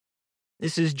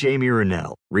This is Jamie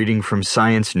Rennell, reading from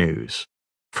Science News.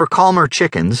 For calmer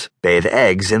chickens, bathe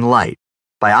eggs in light,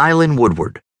 by Aylin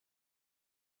Woodward.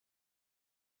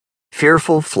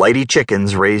 Fearful, flighty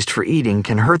chickens raised for eating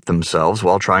can hurt themselves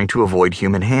while trying to avoid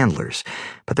human handlers,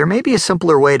 but there may be a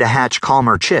simpler way to hatch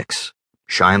calmer chicks.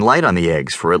 Shine light on the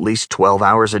eggs for at least 12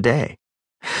 hours a day.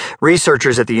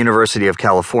 Researchers at the University of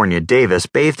California, Davis,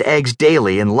 bathed eggs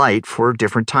daily in light for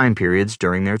different time periods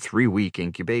during their 3-week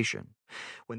incubation.